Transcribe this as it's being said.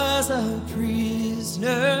a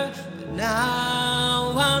prisoner, but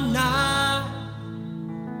now I'm not.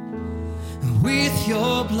 With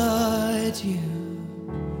your blood,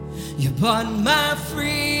 you bought my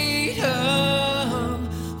freedom.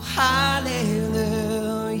 Hallelujah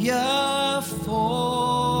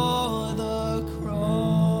for the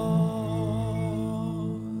cross.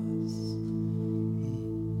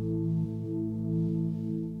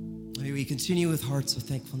 May we continue with hearts of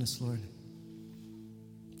thankfulness, Lord.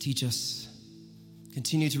 Teach us.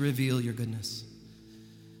 Continue to reveal your goodness,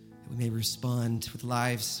 that we may respond with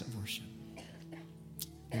lives of worship.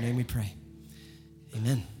 In your name we pray.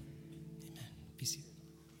 Amen. Amen. Be seated.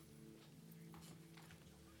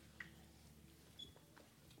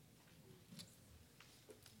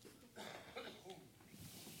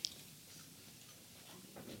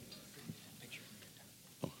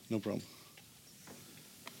 Oh, no problem.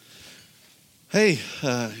 Hey,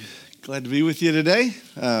 glad to be with you today.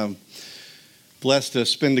 Blessed to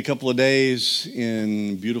spend a couple of days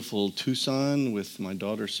in beautiful Tucson with my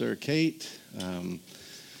daughter, Sarah Kate.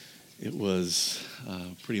 It was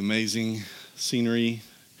pretty amazing scenery.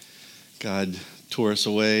 God tore us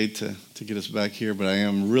away to get us back here, but I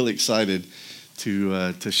am really excited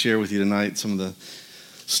to share with you tonight some of the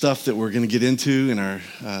stuff that we're going to get into in our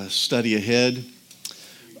study ahead.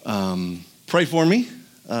 Pray for me.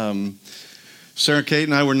 Sarah Kate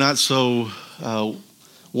and I were not so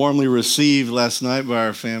warmly received last night by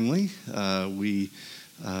our family. We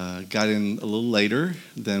got in a little later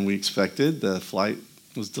than we expected. The flight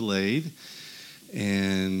was delayed,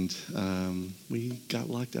 and we got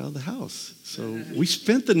locked out of the house. So we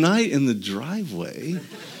spent the night in the driveway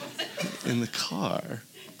in the car.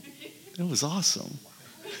 It was awesome.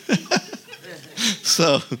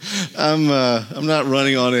 So I'm not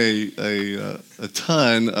running on a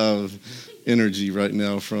ton of energy right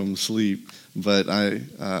now from sleep, but I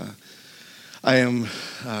am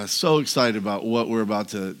so excited about what we're about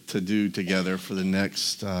to do together for the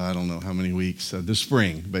next, I don't know how many weeks, this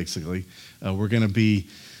spring, basically. We're going to be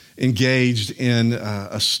engaged in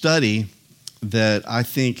a study that I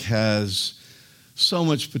think has so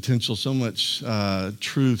much potential, so much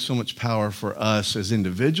truth, so much power for us as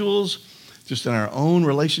individuals, just in our own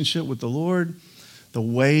relationship with the Lord, the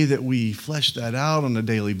way that we flesh that out on a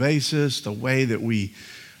daily basis, the way that we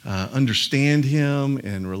understand him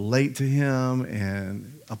and relate to him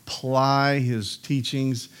and apply his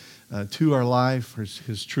teachings to our life,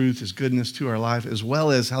 his truth, his goodness to our life, as well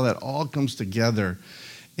as how that all comes together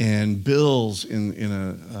and builds in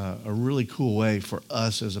a really cool way for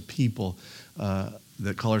us as a people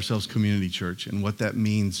that call ourselves Community Church, and what that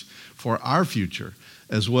means for our future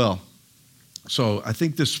as well. So I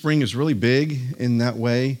think this spring is really big in that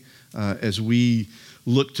way as we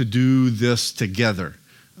look to do this together.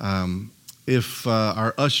 If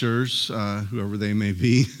our ushers, whoever they may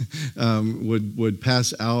be, would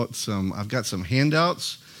pass out some, I've got some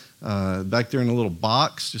handouts back there in a little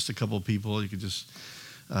box, just a couple of people. You could just,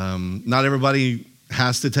 not everybody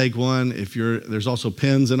has to take one. There's also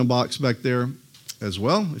pens in a box back there as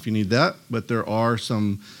well, if you need that. But there are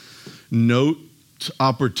some note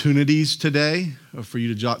opportunities today for you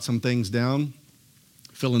to jot some things down,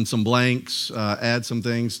 fill in some blanks, add some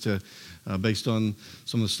things to based on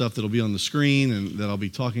some of the stuff that'll be on the screen and that I'll be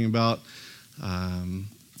talking about.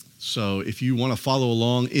 So if you want to follow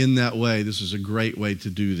along in that way, this is a great way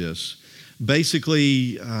to do this.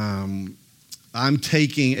 Basically, I'm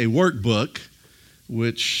taking a workbook,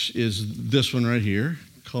 which is this one right here,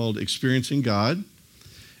 called Experiencing God,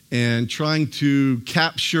 and trying to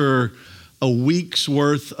capture a week's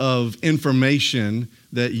worth of information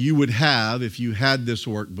that you would have if you had this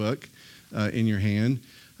workbook in your hand.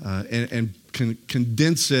 And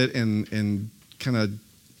condense it and kind of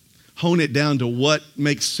hone it down to what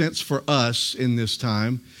makes sense for us in this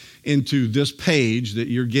time into this page that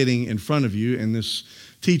you're getting in front of you and this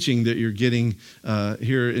teaching that you're getting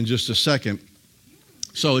here in just a second.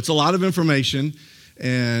 So it's a lot of information,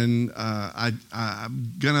 and I'm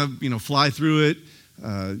going to fly through it.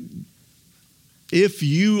 If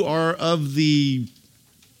you are of the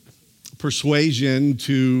persuasion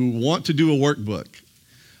to want to do a workbook,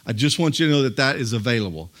 I just want you to know that is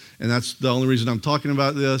available. And that's the only reason I'm talking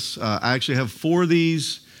about this. I actually have 4 of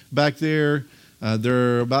these back there.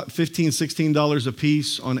 They're about $15, $16 a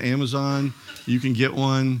piece on Amazon. You can get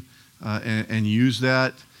one and use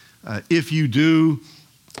that. If you do,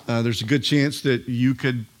 there's a good chance that you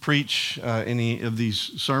could preach any of these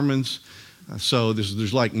sermons. So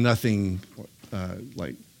there's like nothing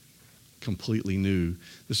like completely new.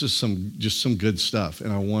 This is just some good stuff,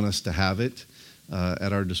 and I want us to have it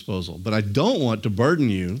at our disposal. But I don't want to burden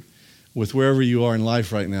you with wherever you are in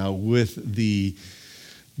life right now with the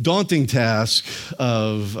daunting task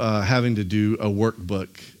of having to do a workbook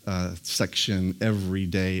section every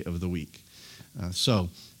day of the week.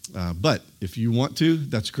 But if you want to,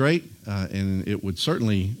 that's great, and it would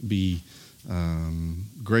certainly be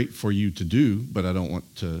great for you to do, but I don't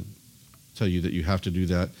want to tell you that you have to do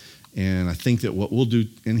that. And I think that what we'll do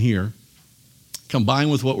in here, combined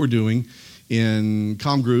with what we're doing in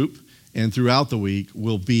Com Group and throughout the week,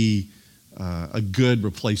 will be a good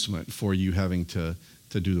replacement for you having to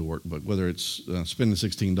do the workbook, whether it's spending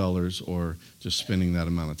 $16 or just spending that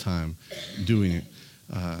amount of time doing it.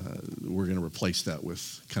 We're going to replace that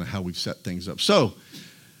with kind of how we've set things up. So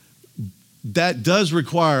that does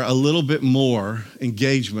require a little bit more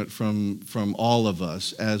engagement from all of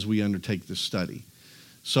us as we undertake this study.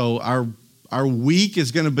 So our week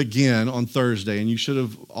is going to begin on Thursday, and you should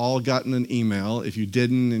have all gotten an email. If you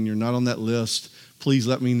didn't and you're not on that list, please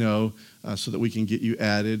let me know so that we can get you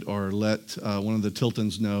added, or let one of the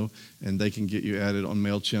Tiltons know, and they can get you added on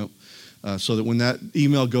MailChimp. So that when that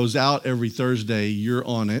email goes out every Thursday, you're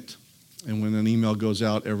on it. And when an email goes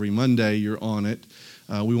out every Monday, you're on it.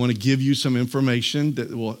 We want to give you some information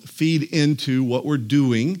that will feed into what we're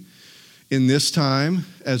doing in this time,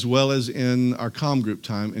 as well as in our Com Group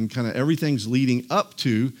time. And kind of everything's leading up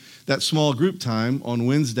to that small group time on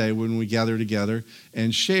Wednesday when we gather together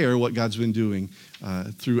and share what God's been doing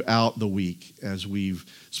throughout the week as we've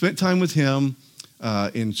spent time with Him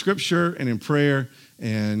in Scripture and in prayer,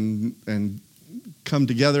 and come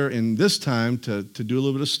together in this time to do a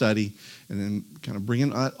little bit of study, and then kind of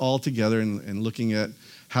bringing it all together and looking at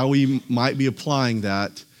how we might be applying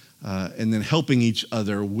that, and then helping each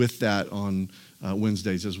other with that on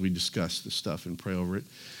Wednesdays as we discuss this stuff and pray over it.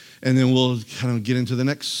 And then we'll kind of get into the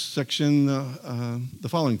next section the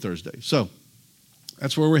following Thursday. So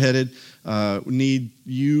that's where we're headed. We need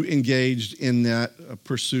you engaged in that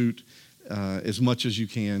pursuit as much as you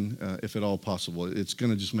can, if at all possible. It's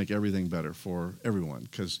going to just make everything better for everyone,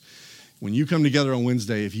 because when you come together on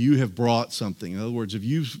Wednesday, if you have brought something, in other words, if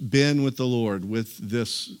you've been with the Lord with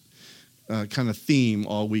this kind of theme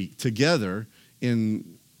all week together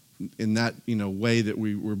in that way that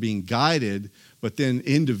we were being guided, but then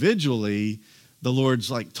individually the Lord's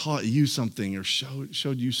like taught you something or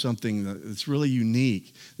showed you something that's really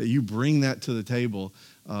unique, that you bring that to the table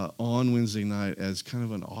on Wednesday night as kind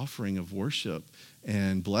of an offering of worship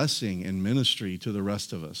and blessing and ministry to the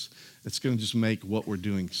rest of us. It's going to just make what we're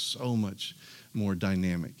doing so much more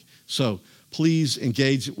dynamic. So please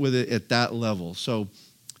engage with it at that level. So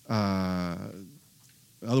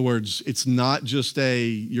in other words, it's not just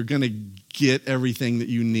you're going to get everything that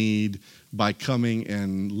you need by coming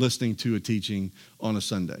and listening to a teaching on a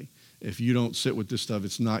Sunday. If you don't sit with this stuff,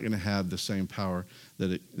 it's not going to have the same power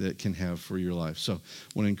that it can have for your life. So I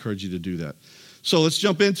want to encourage you to do that. So let's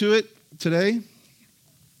jump into it today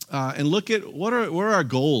and look at what are our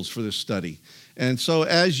goals for this study. And so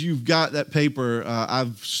as you've got that paper,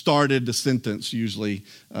 I've started the sentence usually,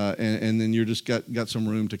 and then you're just got some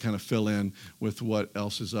room to kind of fill in with what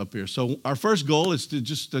else is up here. So our first goal is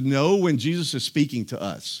to know when Jesus is speaking to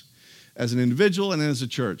us as an individual and as a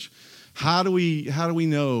church. How do we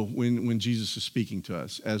know when Jesus is speaking to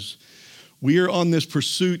us? As we are on this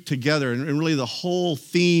pursuit together, and really the whole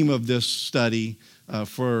theme of this study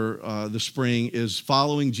for the spring is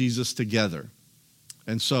following Jesus together.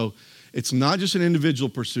 And so it's not just an individual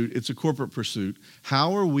pursuit, it's a corporate pursuit.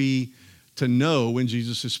 How are we to know when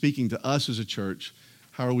Jesus is speaking to us as a church?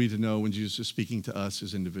 How are we to know when Jesus is speaking to us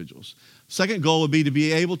as individuals? Second goal would be to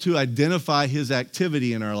be able to identify His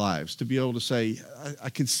activity in our lives, to be able to say, I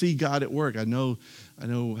can see God at work. I know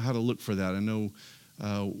how to look for that. I know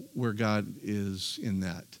where God is in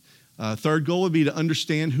that. Third goal would be to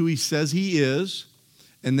understand who He says He is,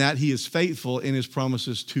 and that He is faithful in His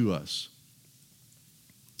promises to us.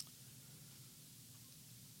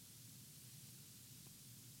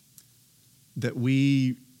 That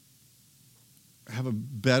we have a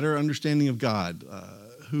better understanding of God,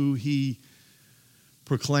 who He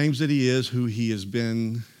proclaims that He is, who He has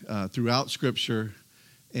been throughout Scripture,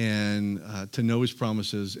 and to know His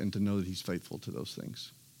promises and to know that He's faithful to those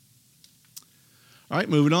things. All right,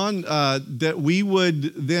 moving on, that we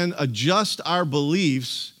would then adjust our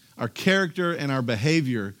beliefs, our character, and our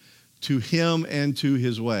behavior to Him and to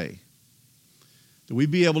His way. That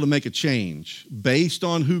we'd be able to make a change based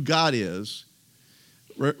on who God is,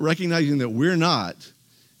 recognizing that we're not,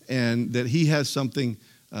 and that He has something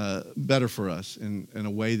better for us in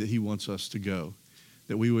a way that He wants us to go,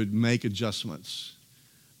 that we would make adjustments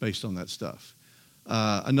based on that stuff.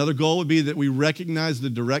 Another goal would be that we recognize the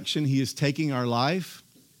direction He is taking our life,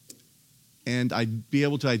 and be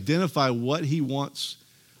able to identify what he wants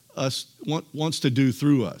to do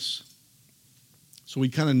through us. So we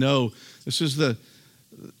kind of know this is the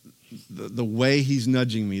way he's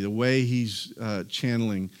nudging me, the way he's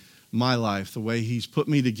channeling my life, the way he's put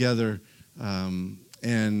me together, and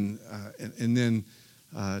then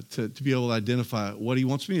to be able to identify what he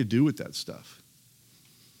wants me to do with that stuff.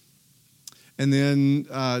 And then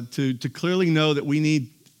to clearly know that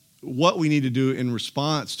what we need to do in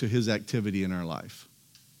response to his activity in our life.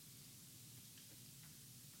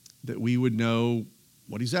 That we would know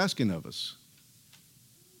what he's asking of us.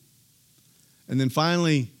 And then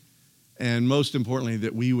finally, and most importantly,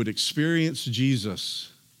 that we would experience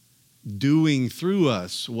Jesus doing through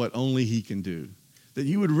us what only he can do. That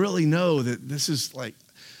you would really know that this is like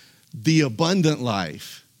the abundant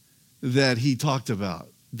life that he talked about,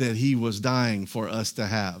 that he was dying for us to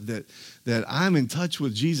have, that I'm in touch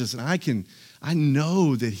with Jesus and I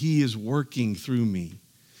know that he is working through me,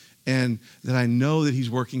 and that I know that he's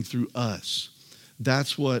working through us.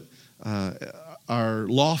 That's what our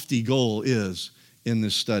lofty goal is in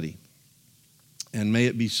this study. And may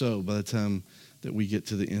it be so by the time that we get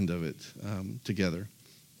to the end of it together.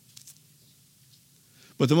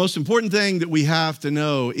 But the most important thing that we have to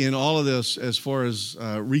know in all of this, as far as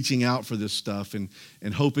reaching out for this stuff and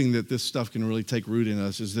hoping that this stuff can really take root in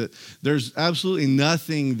us, is that there's absolutely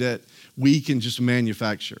nothing that we can just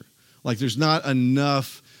manufacture. Like there's not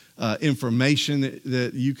enough information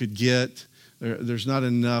that you could get. There's not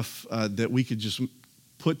enough that we could just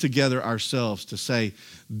put together ourselves to say,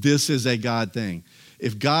 this is a God thing.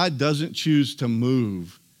 If God doesn't choose to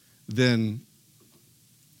move, then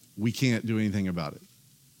we can't do anything about it.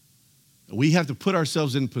 We have to put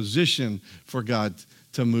ourselves in position for God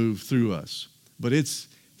to move through us. But it's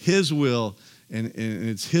his will and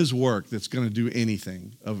it's his work that's going to do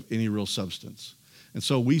anything of any real substance. And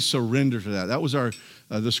so we surrender to that. That was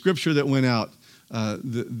the scripture that went out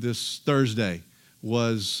this Thursday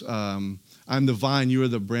was, I'm the vine, you are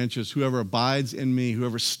the branches. Whoever abides in me,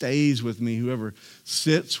 whoever stays with me, whoever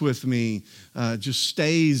sits with me, just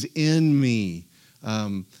stays in me.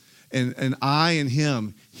 And I and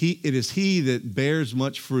him, it is he that bears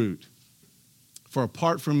much fruit. For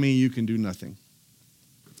apart from me, you can do nothing.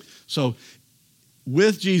 So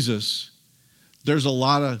with Jesus, there's a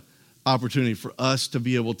lot of opportunity for us to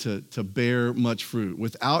be able to bear much fruit.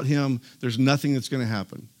 Without him, there's nothing that's going to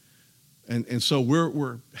happen. And so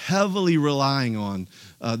we're heavily relying on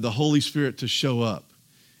the Holy Spirit to show up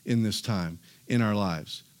in this time in our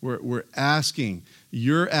lives. We're asking,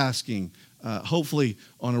 you're asking, hopefully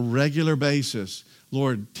on a regular basis,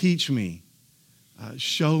 Lord, teach me,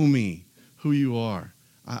 show me who you are.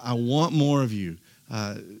 I want more of you.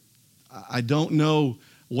 I don't know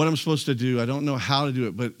what I'm supposed to do. I don't know how to do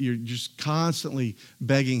it, but you're just constantly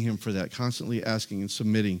begging him for that, constantly asking and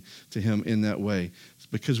submitting to him in that way,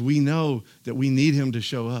 because we know that we need him to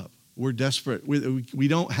show up. We're desperate. We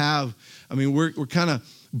don't have, we're kind of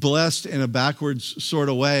blessed in a backwards sort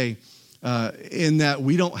of way in that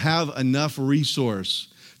we don't have enough resource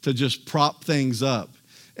to just prop things up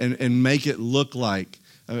and make it look like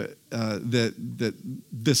that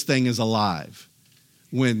this thing is alive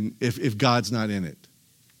when if God's not in it.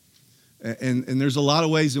 And there's a lot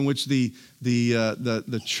of ways in which the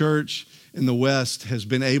church in the West has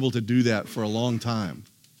been able to do that for a long time.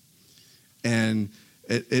 And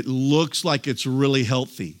it looks like it's really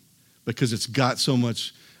healthy because it's got so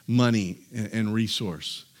much money and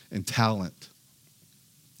resource and talent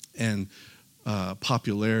and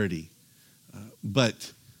popularity.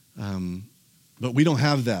 But we don't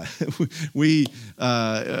have that. We're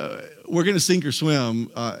going to sink or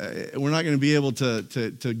swim. We're not going to be able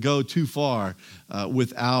to go too far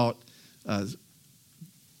without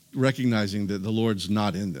recognizing that the Lord's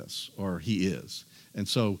not in this, or he is. And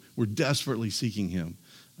so we're desperately seeking him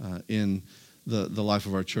in the life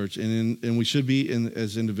of our church, and we should be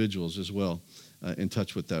as individuals as well in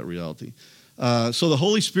touch with that reality. So the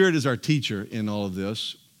Holy Spirit is our teacher in all of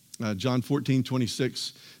this. John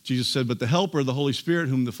 14:26, Jesus said, "But the Helper, the Holy Spirit,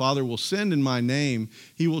 whom the Father will send in my name,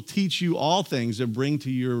 he will teach you all things and bring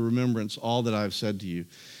to your remembrance all that I have said to you."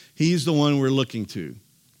 He's the one we're looking to.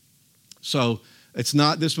 So it's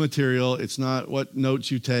not this material. It's not what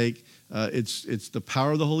notes you take. It's the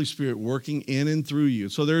power of the Holy Spirit working in and through you.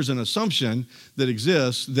 So there's an assumption that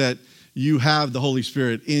exists that you have the Holy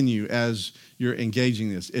Spirit in you as you're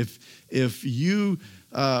engaging this. If you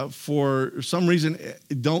for some reason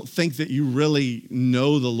don't think that you really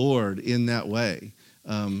know the Lord in that way,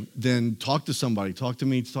 then talk to somebody. Talk to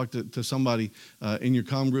me. Talk to somebody in your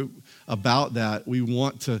comm group about that. We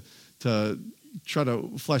want to try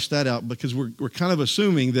to flesh that out, because we're kind of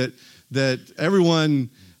assuming that that everyone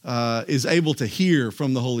is able to hear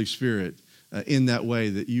from the Holy Spirit in that way,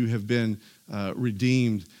 that you have been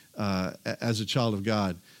redeemed as a child of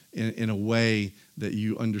God in a way that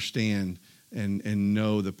you understand and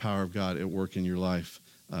know the power of God at work in your life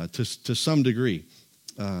to some degree,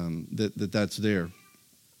 that's there.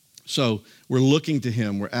 So we're looking to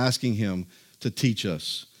him. We're asking him to teach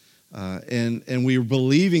us. And we're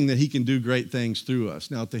believing that he can do great things through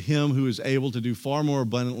us. Now, to him who is able to do far more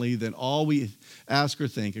abundantly than all we ask or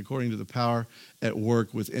think, according to the power at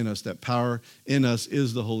work within us. That power in us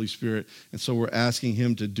is the Holy Spirit. And so we're asking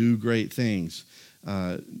him to do great things.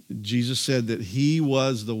 Jesus said that he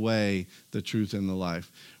was the way, the truth, and the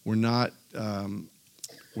life. We're not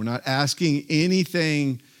asking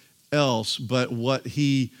anything else but what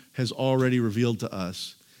he has already revealed to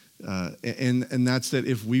us. And that's that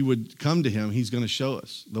if we would come to him, he's going to show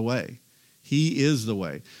us the way. He is the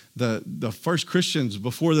way. The first Christians,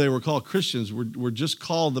 before they were called Christians, were just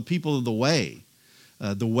called the people of the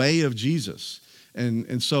way of Jesus.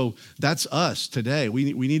 And so that's us today.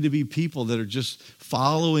 We need to be people that are just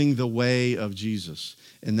following the way of Jesus.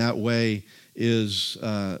 And that way is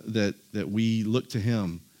that we look to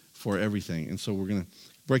him for everything. And so we're going to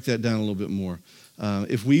break that down a little bit more.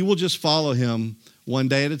 If we will just follow him one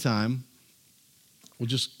day at a time, we'll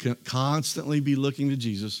just constantly be looking to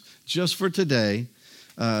Jesus just for today,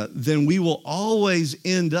 then we will always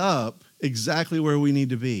end up exactly where we need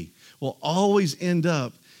to be. We'll always end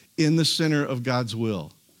up in the center of God's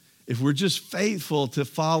will. If we're just faithful to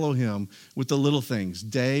follow him with the little things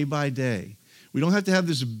day by day. We don't have to have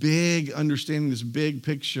this big understanding, this big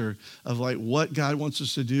picture of like what God wants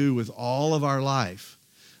us to do with all of our life.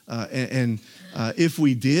 If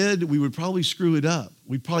we did, we would probably screw it up.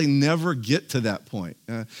 We'd probably never get to that point.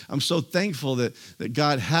 I'm so thankful that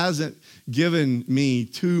God hasn't given me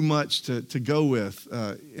too much to go with,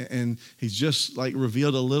 and he's just like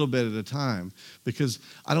revealed a little bit at a time, because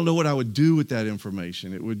I don't know what I would do with that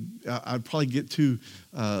information. I'd probably get too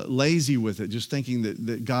lazy with it, just thinking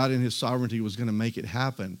that God in his sovereignty was going to make it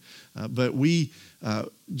happen. But we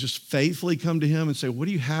just faithfully come to him and say, what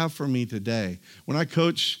do you have for me today? When I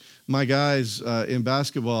coach my guys in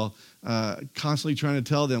basketball, constantly trying to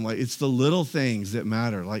tell them, like, it's the little things that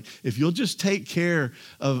matter. Like, if you'll just take care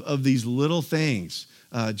of these little things,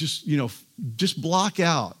 just block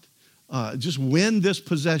out, just win this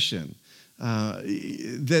possession.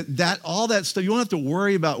 That all that stuff, you don't have to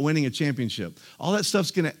worry about winning a championship. All that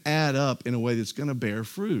stuff's going to add up in a way that's going to bear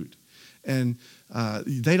fruit. And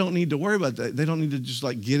they don't need to worry about that. They don't need to just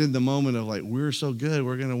like get in the moment of like, we're so good,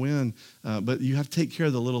 we're going to win. But you have to take care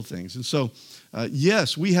of the little things. And so,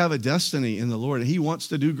 yes, we have a destiny in the Lord, and he wants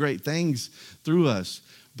to do great things through us.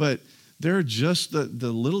 But there are just the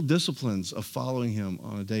little disciplines of following him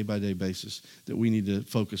on a day-by-day basis that we need to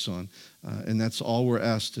focus on. And that's all we're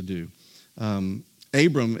asked to do.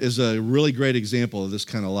 Abram is a really great example of this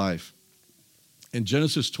kind of life. In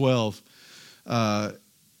Genesis 12,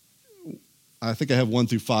 I think I have 1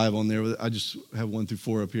 through 5 on there. I just have 1 through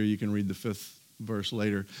 4 up here. You can read the 5th verse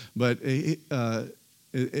later. But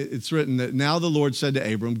it's written that now the Lord said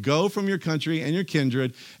to Abram, go from your country and your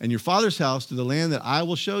kindred and your father's house to the land that I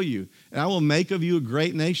will show you. And I will make of you a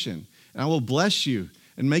great nation. And I will bless you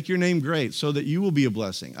and make your name great so that you will be a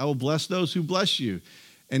blessing. I will bless those who bless you.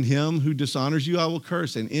 And him who dishonors you I will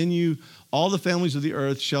curse. And in you all the families of the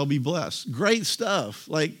earth shall be blessed. Great stuff.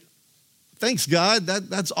 Like, thanks, God.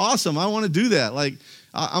 That's awesome. I want to do that. Like,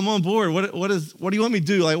 I'm on board. What do you want me to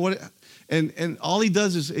do? Like, what? And all he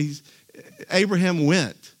does is Abraham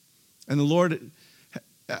went, and the Lord,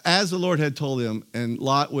 as the Lord had told him, and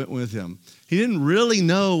Lot went with him. He didn't really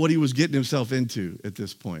know what he was getting himself into at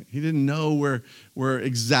this point. He didn't know where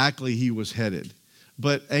exactly he was headed.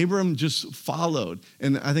 But Abram just followed.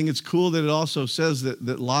 And I think it's cool that it also says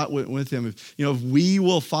that Lot went with him. If we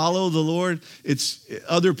will follow the Lord,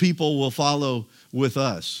 other people will follow with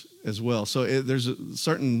us as well. So there's a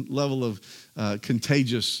certain level of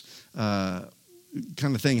contagious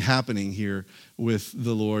kind of thing happening here with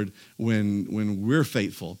the Lord when we're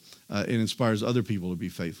faithful. It inspires other people to be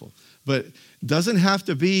faithful. But it doesn't have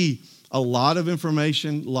to be a lot of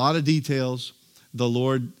information, a lot of details. The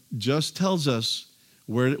Lord just tells us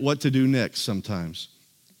what to do next sometimes.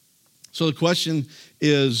 So the question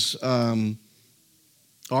is, are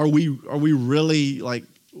we really like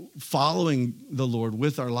following the Lord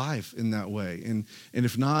with our life in that way? And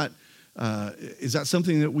if not, is that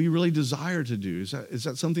something that we really desire to do? Is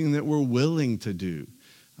that something that we're willing to do?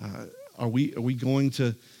 Are we going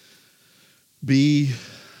to be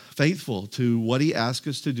faithful to what he asks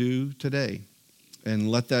us to do today,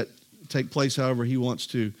 and let that take place however he wants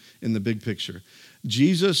to in the big picture.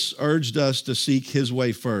 Jesus urged us to seek his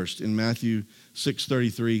way first in Matthew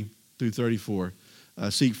 6:33 through 34.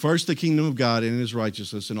 Seek first the kingdom of God and his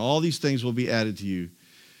righteousness, and all these things will be added to you.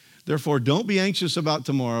 Therefore, don't be anxious about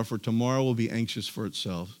tomorrow, for tomorrow will be anxious for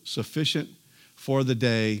itself. Sufficient for the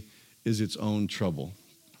day is its own trouble.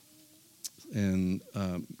 And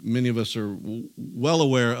many of us are well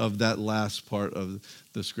aware of that last part of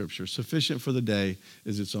the scripture. Sufficient for the day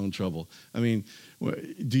is its own trouble. I mean,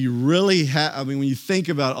 do you really have, I mean, when you think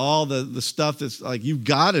about all the stuff that's like, you've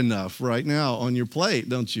got enough right now on your plate,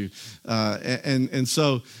 don't you?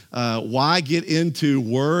 So why get into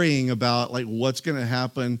worrying about like what's going to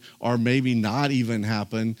happen or maybe not even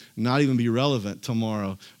happen, not even be relevant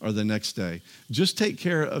tomorrow or the next day? Just take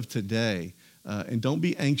care of today. And don't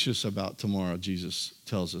be anxious about tomorrow, Jesus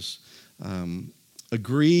tells us.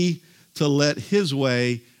 Agree to let his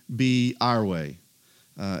way be our way.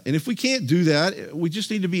 And if we can't do that, we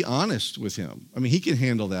just need to be honest with him. I mean, he can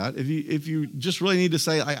handle that. If you just really need to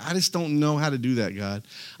say, I just don't know how to do that, God.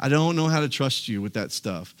 I don't know how to trust you with that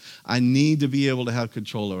stuff. I need to be able to have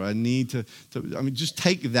control over it. I need to just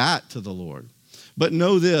take that to the Lord. But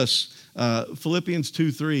know this, Philippians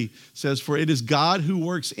 2:3 says, for it is God who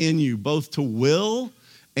works in you both to will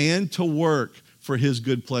and to work for his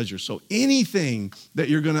good pleasure. So anything that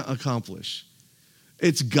you're going to accomplish,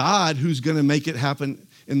 it's God who's going to make it happen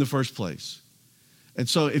in the first place. And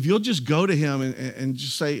so if you'll just go to him and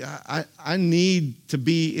just say, I need to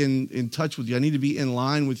be in touch with you. I need to be in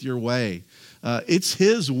line with your way. It's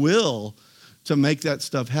his will to make that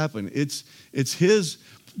stuff happen. It's his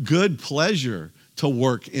good pleasure to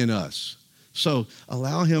work in us. So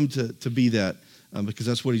allow him to be that because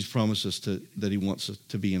that's what he's promised us that he wants us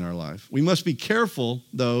to be in our life. We must be careful,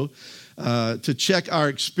 though, to check our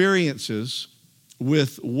experiences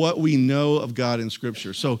with what we know of God in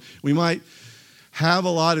Scripture. So we might have a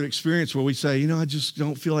lot of experience where we say, I just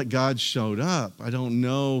don't feel like God showed up. I don't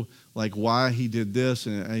know like why he did this.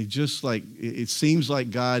 And I just like, it seems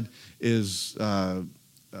like God is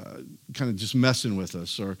kind of just messing with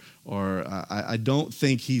us, or I don't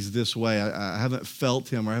think he's this way. I haven't felt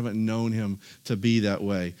him or I haven't known him to be that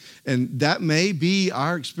way. And that may be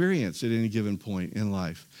our experience at any given point in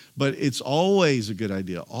life. But it's always a good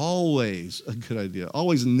idea, always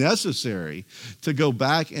necessary to go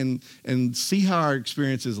back and see how our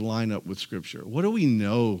experiences line up with Scripture. What do we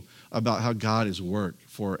know about how God has worked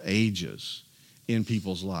for ages in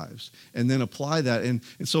people's lives, and then apply that. And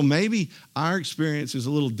so maybe our experience is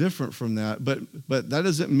a little different from that, but that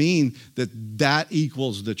doesn't mean that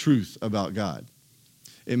equals the truth about God.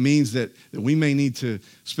 It means that we may need to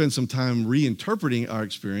spend some time reinterpreting our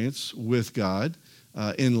experience with God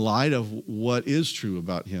in light of what is true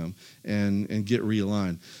about him and get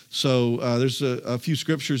realigned. So there's a few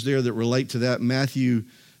scriptures there that relate to that. Matthew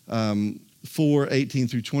 4:18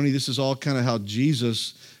 through 20. This is all kind of how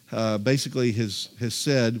Jesus basically has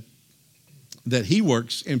said that he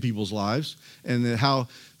works in people's lives, and that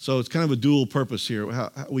so it's kind of a dual purpose here.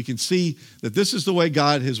 How we can see that this is the way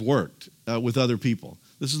God has worked with other people.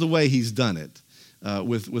 This is the way he's done it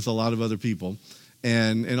with a lot of other people.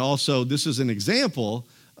 And also this is an example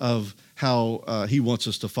of how he wants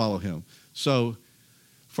us to follow him. So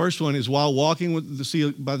first one is, while walking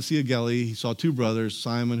by the Sea of Galilee, he saw two brothers,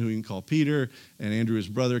 Simon, who you can call Peter, and Andrew, his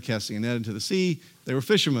brother, casting a net into the sea. They were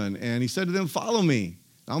fishermen, and he said to them, follow me.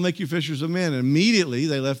 I'll make you fishers of men. And immediately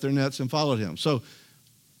they left their nets and followed him. So it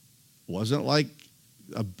wasn't like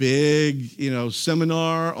a big,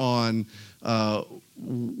 seminar on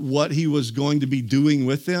what he was going to be doing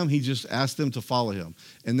with them. He just asked them to follow him.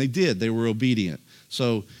 And they did. They were obedient.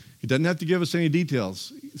 So he doesn't have to give us any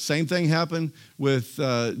details. Same thing happened with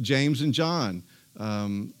James and John.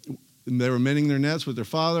 They were mending their nets with their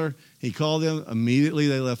father. He called them. Immediately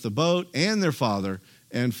they left the boat and their father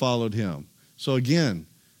and followed him. So again,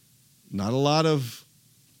 not a lot of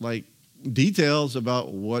details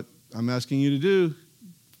about what I'm asking you to do.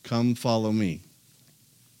 Come follow me.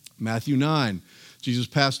 Matthew 9, Jesus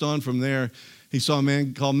passed on from there. He saw a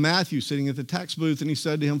man called Matthew sitting at the tax booth, and he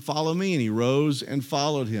said to him, follow me. And he rose and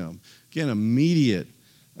followed him. Again, immediate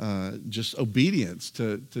just obedience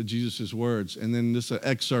to Jesus' words. And then this is an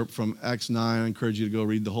excerpt from Acts 9. I encourage you to go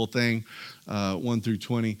read the whole thing, 1 through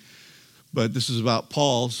 20. But this is about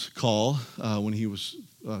Paul's call when he was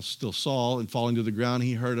still Saul, and falling to the ground,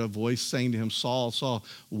 he heard a voice saying to him, Saul, Saul,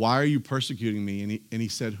 why are you persecuting me? And he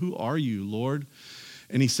said, who are you, Lord?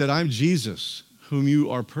 And he said, I'm Jesus, whom you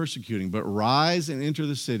are persecuting. But rise and enter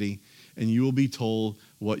the city, and you will be told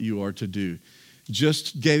what you are to do.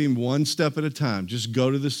 just gave him one step at a time. Just go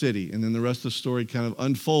to the city. And then the rest of the story kind of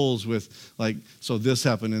unfolds with like, so this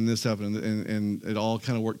happened and this happened. And it all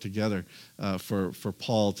kind of worked together for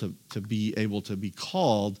Paul to be able to be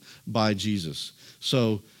called by Jesus.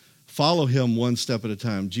 So follow him one step at a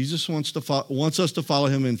time. Jesus wants us to follow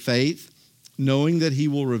him in faith, knowing that he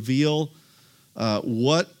will reveal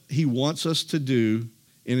what he wants us to do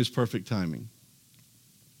in his perfect timing.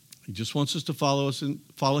 He just wants us to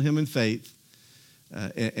follow him in faith.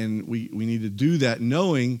 And we need to do that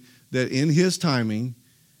knowing that in his timing,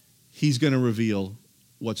 he's going to reveal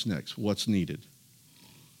what's next, what's needed.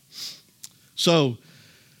 So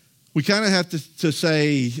we kind of have to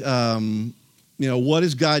say, what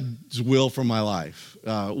is God's will for my life?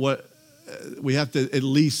 We have to at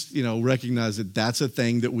least, recognize that that's a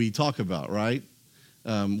thing that we talk about, right?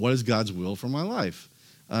 What is God's will for my life?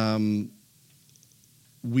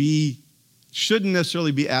 We shouldn't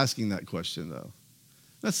necessarily be asking that question, though.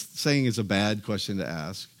 Not saying it's a bad question to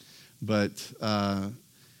ask, but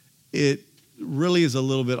it really is a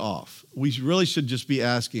little bit off. We really should just be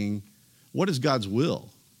asking, what is God's will?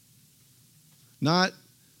 Not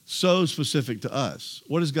so specific to us.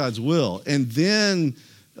 What is God's will? And then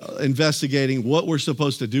investigating what we're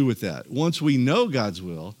supposed to do with that. Once we know God's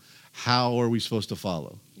will, how are we supposed to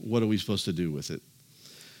follow? What are we supposed to do with it?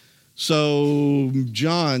 So,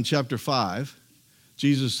 John chapter 5,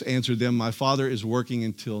 Jesus answered them, my Father is working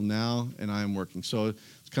until now, and I am working. So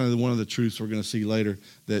it's kind of one of the truths we're going to see later,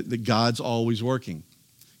 that God's always working.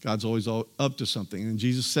 God's always up to something. And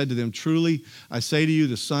Jesus said to them, truly, I say to you,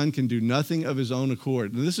 the Son can do nothing of his own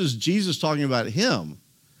accord. And this is Jesus talking about him,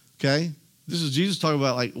 okay? This is Jesus talking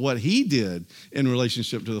about like what he did in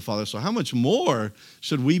relationship to the Father. So how much more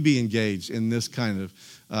should we be engaged in this kind of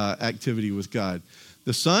activity with God?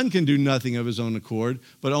 The Son can do nothing of his own accord,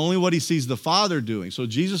 but only what he sees the Father doing. So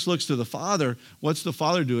Jesus looks to the Father. What's the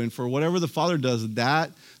Father doing? For whatever the Father does, that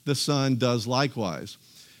the Son does likewise.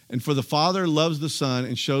 And for the Father loves the Son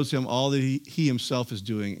and shows him all that he himself is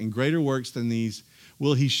doing. And greater works than these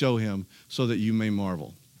will he show him, so that you may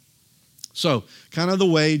marvel. So kind of the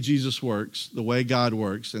way Jesus works, the way God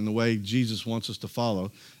works, and the way Jesus wants us to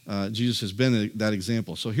follow, Jesus has been that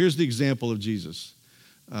example. So here's the example of Jesus.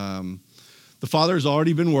 The Father has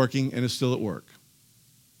already been working and is still at work.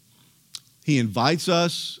 He invites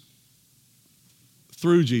us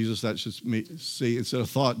through Jesus, that's just me, see, instead of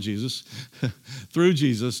thought Jesus, through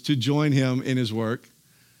Jesus to join him in his work.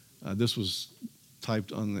 This was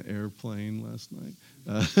typed on the airplane last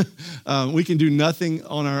night. We can do nothing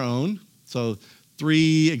on our own. So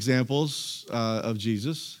 3 examples of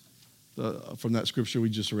Jesus from that scripture we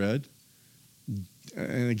just read.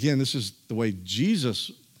 And again, this is the way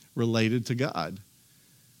Jesus related to God.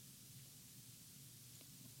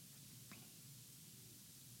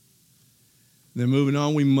 Then moving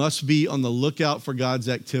on, we must be on the lookout for God's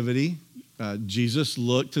activity. Jesus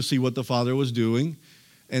looked to see what the Father was doing,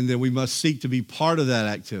 and then we must seek to be part of that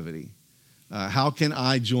activity. How can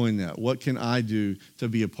I join that? What can I do to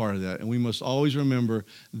be a part of that? And we must always remember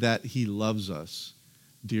that he loves us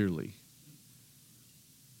dearly.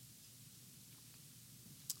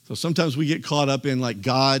 So sometimes we get caught up in like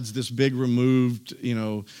God's this big removed,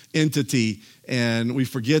 entity, and we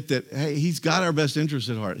forget that, hey, he's got our best interest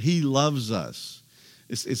at heart. He loves us.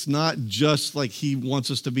 It's not just like he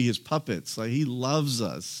wants us to be his puppets. Like he loves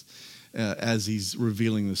us as he's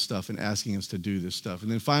revealing this stuff and asking us to do this stuff.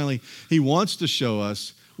 And then finally, he wants to show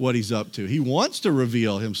us what he's up to. He wants to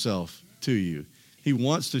reveal himself to you. He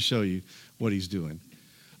wants to show you what he's doing.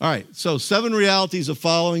 All right, so 7 realities of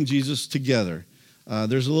following Jesus together.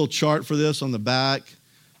 There's a little chart for this on the back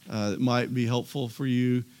that might be helpful for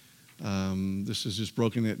you. This is just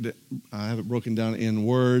I have it broken down in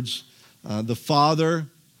words. The Father,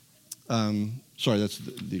 that's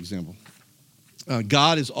the example.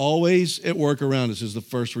 God is always at work around us is the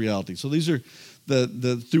first reality. So these are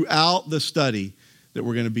the throughout the study that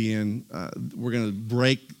we're going to be in. We're going to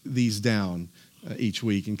break these down each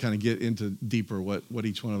week and kind of get into deeper what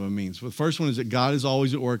each one of them means. So the first one is that God is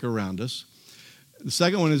always at work around us. The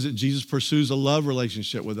second one is that Jesus pursues a love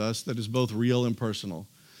relationship with us that is both real and personal.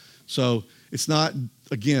 So it's not,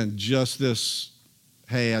 again, just this,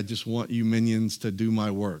 hey, I just want you minions to do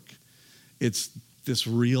my work. It's this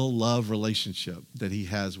real love relationship that he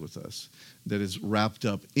has with us that is wrapped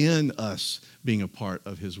up in us being a part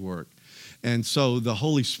of his work. And so the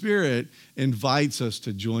Holy Spirit invites us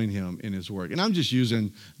to join him in his work. And I'm just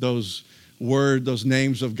using those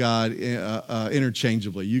names of God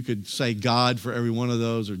interchangeably. You could say God for every one of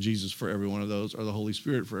those, or Jesus for every one of those, or the Holy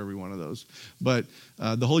Spirit for every one of those. But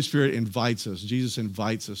the Holy Spirit invites us. Jesus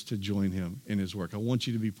invites us to join him in his work. I want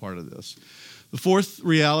you to be part of this. The fourth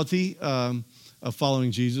reality of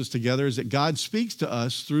following Jesus together is that God speaks to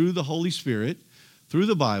us through the Holy Spirit, through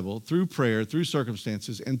the Bible, through prayer, through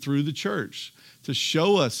circumstances, and through the church to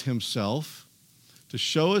show us himself, to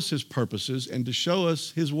show us his purposes, and to show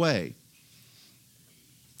us his way.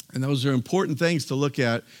 And those are important things to look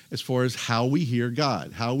at as far as how we hear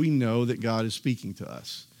God, how we know that God is speaking to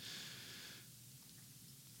us.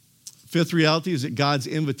 Fifth reality is that God's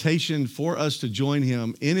invitation for us to join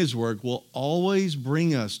him in his work will always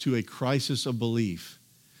bring us to a crisis of belief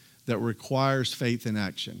that requires faith in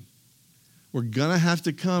action. We're going to have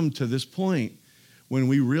to come to this point when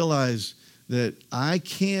we realize that I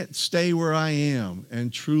can't stay where I am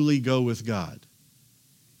and truly go with God.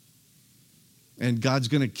 And God's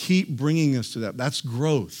going to keep bringing us to that. That's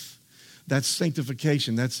growth. That's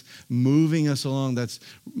sanctification. That's moving us along. That's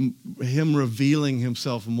him revealing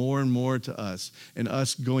himself more and more to us, and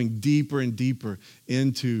us going deeper and deeper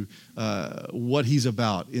into what he's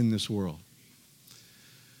about in this world.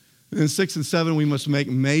 And then 6 and 7, we must make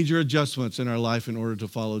major adjustments in our life in order to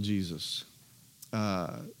follow Jesus.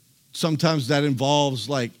 Sometimes that involves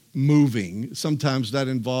like moving. Sometimes that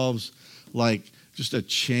involves like just a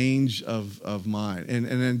change of mind. And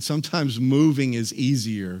then sometimes moving is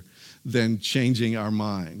easier than changing our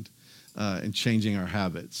mind and changing our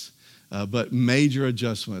habits. But major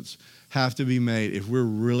adjustments have to be made if we're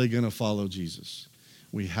really going to follow Jesus.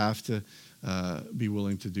 We have to be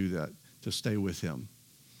willing to do that, to stay with him.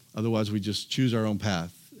 Otherwise, we just choose our own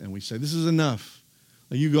path and we say, this is enough.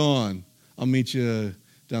 You go on. I'll meet you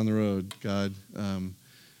down the road, God.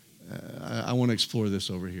 I want to explore this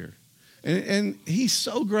over here. And he's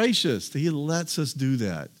so gracious that he lets us do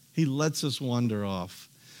that. He lets us wander off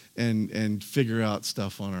and figure out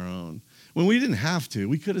stuff on our own. When we didn't have to,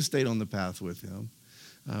 we could have stayed on the path with him.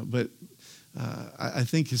 But I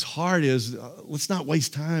think his heart is, let's not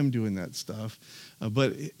waste time doing that stuff.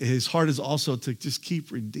 But his heart is also to just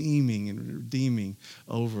keep redeeming and redeeming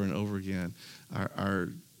over and over again. Our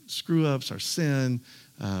screw-ups, our sin,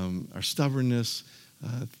 our stubbornness.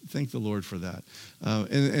 Thank the Lord for that.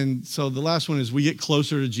 And so the last one is we get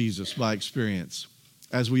closer to Jesus by experience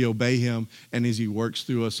as we obey him and as he works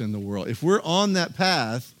through us in the world. If we're on that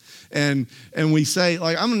path and we say,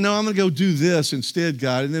 like, I'm going to go do this instead,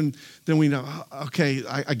 God, and then we know, okay,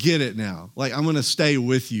 I get it now. Like, I'm going to stay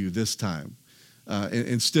with you this time.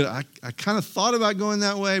 Instead, I kind of thought about going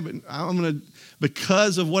that way, but I'm going to,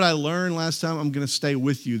 because of what I learned last time, I'm going to stay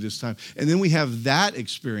with you this time. And then we have that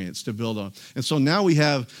experience to build on. And so now we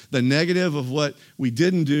have the negative of what we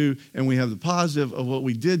didn't do, and we have the positive of what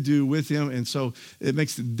we did do with him. And so it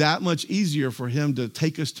makes it that much easier for him to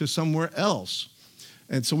take us to somewhere else.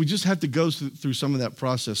 And so we just have to go through some of that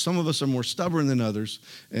process. Some of us are more stubborn than others,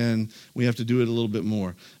 and we have to do it a little bit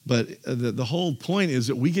more. But the whole point is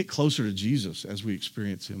that we get closer to Jesus as we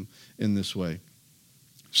experience him in this way.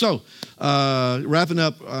 So, wrapping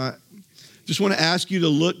up, just want to ask you to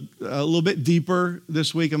look a little bit deeper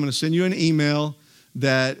this week. I'm going to send you an email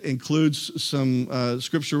that includes some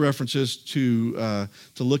scripture references to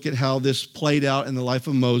look at how this played out in the life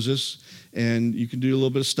of Moses. And you can do a little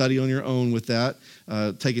bit of study on your own with that,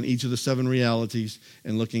 taking each of the 7 realities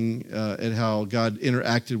and looking at how God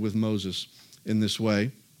interacted with Moses in this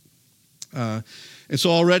way. And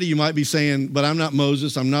so already you might be saying, but I'm not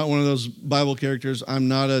Moses. I'm not one of those Bible characters. I'm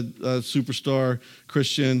not a superstar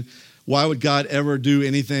Christian. Why would God ever do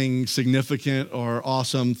anything significant or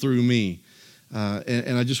awesome through me?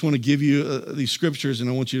 And I just want to give you these scriptures, and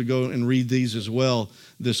I want you to go and read these as well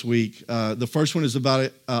this week. The first one is about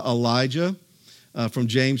Elijah from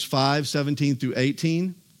James 5:17 through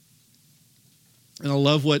 18. And I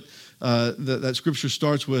love what that scripture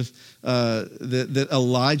starts with, that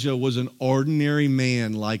Elijah was an ordinary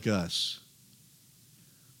man like us.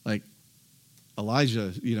 Like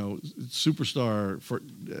Elijah, superstar for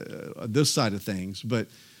this side of things. But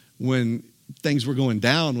when things were going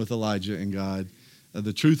down with Elijah and God,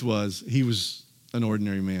 the truth was he was an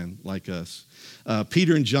ordinary man like us.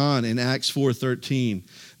 Peter and John in Acts 4:13,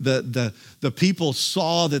 the people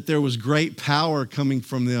saw that there was great power coming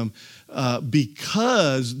from them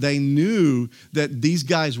because they knew that these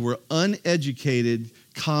guys were uneducated,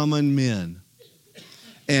 common men.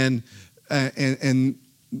 And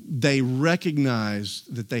they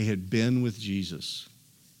recognized that they had been with Jesus,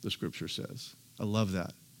 the scripture says. I love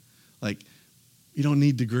that. Like, you don't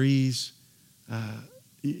need degrees.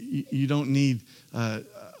 You don't need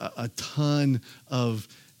a ton of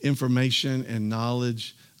information and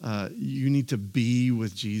knowledge. You need to be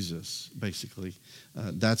with Jesus, basically.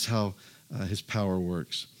 That's how his power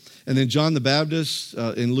works. And then John the Baptist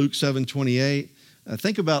in Luke 7:28.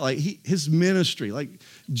 Think about his ministry, like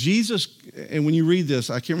Jesus. And when you read this,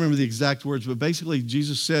 I can't remember the exact words, but basically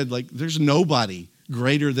Jesus said, there's nobody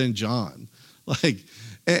greater than John.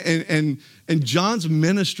 And John's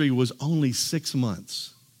ministry was only 6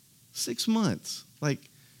 months. 6 months.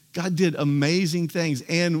 God did amazing things,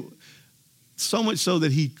 and so much so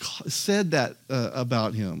that he said that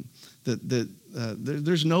about him, that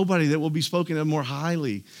there's nobody that will be spoken of more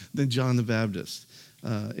highly than John the Baptist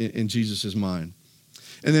in Jesus' mind.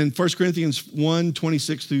 And then 1 Corinthians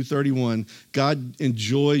 1:26 through 31, God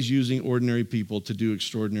enjoys using ordinary people to do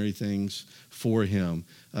extraordinary things for him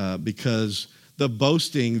because the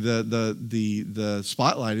boasting, the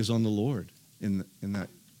spotlight is on the Lord in that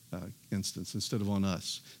instance, instead of on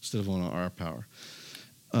us, instead of on our power.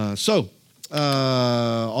 So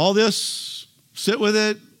all this, sit with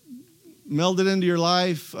it, meld it into your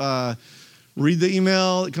life. Read the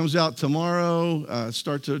email. It comes out tomorrow.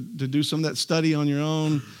 Start to do some of that study on your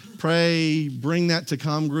own. Pray. Bring that to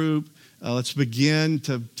Com Group. Let's begin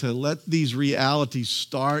to let these realities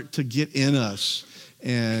start to get in us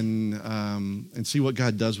and see what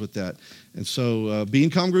God does with that. And so be in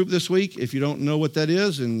Com Group this week. If you don't know what that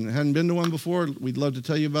is and hadn't been to one before, we'd love to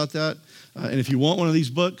tell you about that. And if you want one of these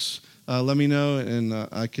books, let me know, and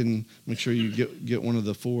I can make sure you get one of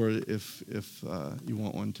the 4 if you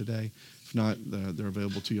want one today. If not, they're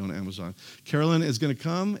available to you on Amazon. Carolyn is going to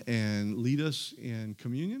come and lead us in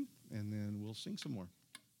communion, and then we'll sing some more.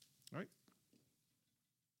 All right.